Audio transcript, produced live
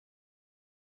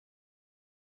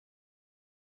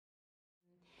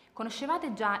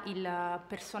Conoscevate già il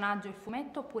personaggio, il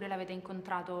fumetto, oppure l'avete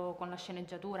incontrato con la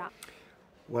sceneggiatura?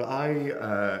 Well, I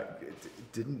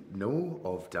didn't know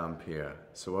of Dampyr,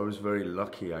 so I was very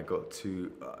lucky. I got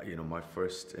to, my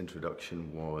first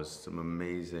introduction was some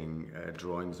amazing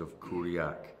drawings of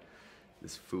Kurjak,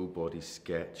 this full body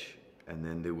sketch, and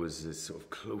then there was this sort of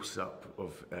close up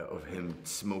of him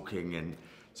smoking, and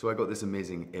so I got this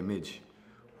amazing image,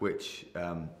 which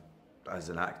as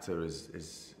an actor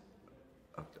is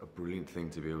a brilliant thing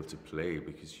to be able to play,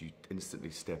 because you instantly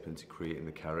step into creating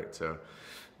the character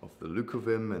of the look of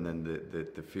him and then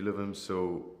the feel of him.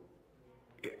 So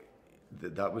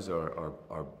that was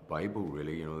our Bible,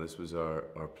 really. You know, this was our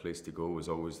place to go, was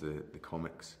always the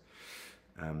comics.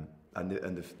 And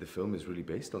the film is really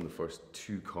based on the first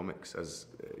two comics as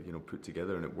put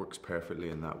together, and it works perfectly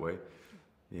in that way.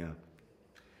 Yeah.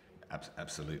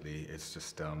 Absolutely, it's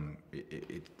just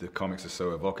the comics are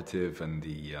so evocative, and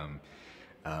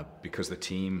because the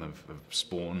team have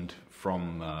spawned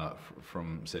from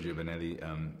Sergio Bonelli,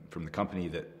 from the company,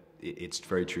 that it's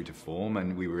very true to form,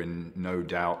 and we were in no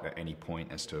doubt at any point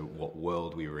as to what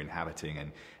world we were inhabiting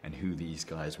and who these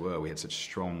guys were. We had such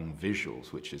strong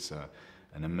visuals, which is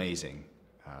an amazing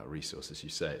resource, as you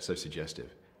say. It's so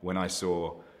suggestive. When I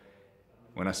saw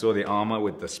the armor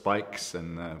with the spikes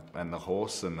and the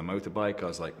horse and the motorbike, I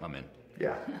was like, I'm in.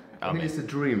 Yeah, I mean, it's a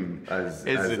dream as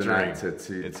an actor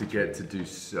to get to do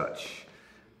such,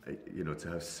 to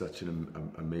have such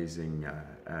an amazing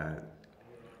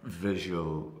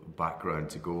visual background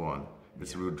to go on.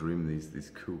 It's a real dream,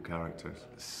 these cool characters.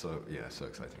 So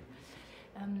exciting.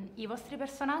 I vostri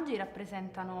personaggi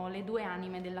rappresentano le due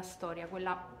anime della storia,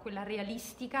 quella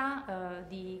realistica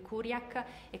di Kurjak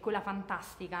e quella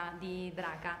fantastica di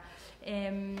Draka.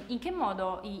 In che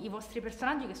modo i vostri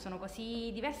personaggi, che sono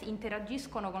così diversi,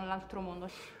 interagiscono con l'altro mondo?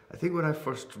 I think when I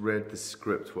first read the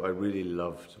script, what I really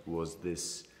loved was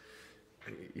this,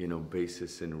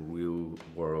 basis in a real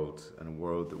world, and a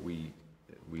world that we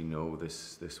know,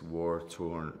 this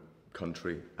war-torn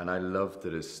country, and I love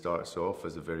that it starts off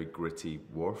as a very gritty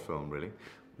war film. Really,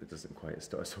 it doesn't quite. It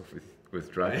starts off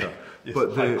with Draka, yes,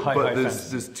 but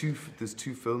there's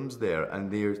two films there,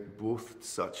 and they're both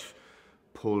such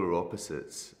polar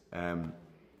opposites.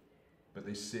 But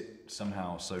they sit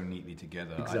somehow so neatly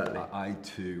together. Exactly. I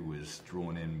too was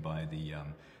drawn in by the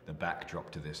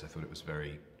backdrop to this. I thought it was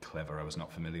very clever. I was not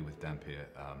familiar with Dampyr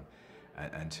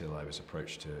until I was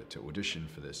approached to audition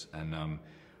for this, and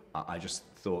I just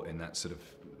thought, in that sort of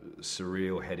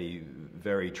surreal, heady,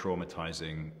 very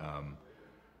traumatizing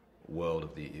world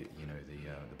of the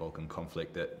Balkan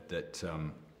conflict, that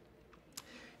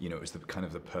it was the kind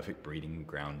of the perfect breeding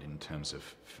ground in terms of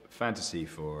fantasy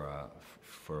for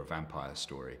a vampire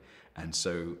story. And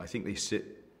so I think they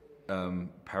sit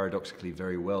paradoxically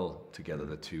very well together,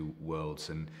 the two worlds,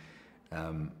 and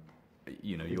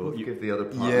you give the other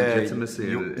part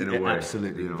legitimacy in a way.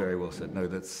 Absolutely, very well said. No,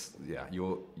 that's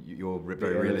your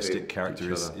very realistic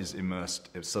character is immersed,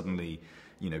 suddenly,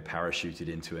 parachuted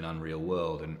into an unreal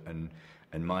world, and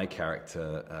my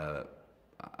character,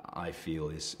 I feel,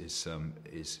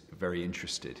 is very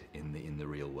interested in the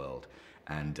real world,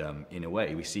 and in a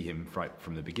way we see him right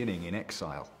from the beginning in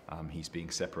exile. He's being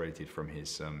separated from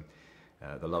his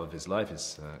the love of his life,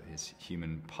 his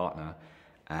human partner.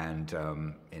 And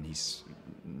he's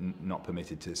not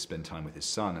permitted to spend time with his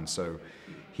son, and so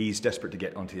he's desperate to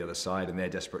get onto the other side, and they're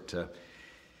desperate to,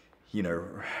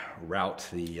 rout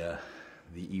the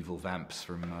evil vamps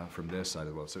from their side of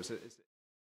the world. So it's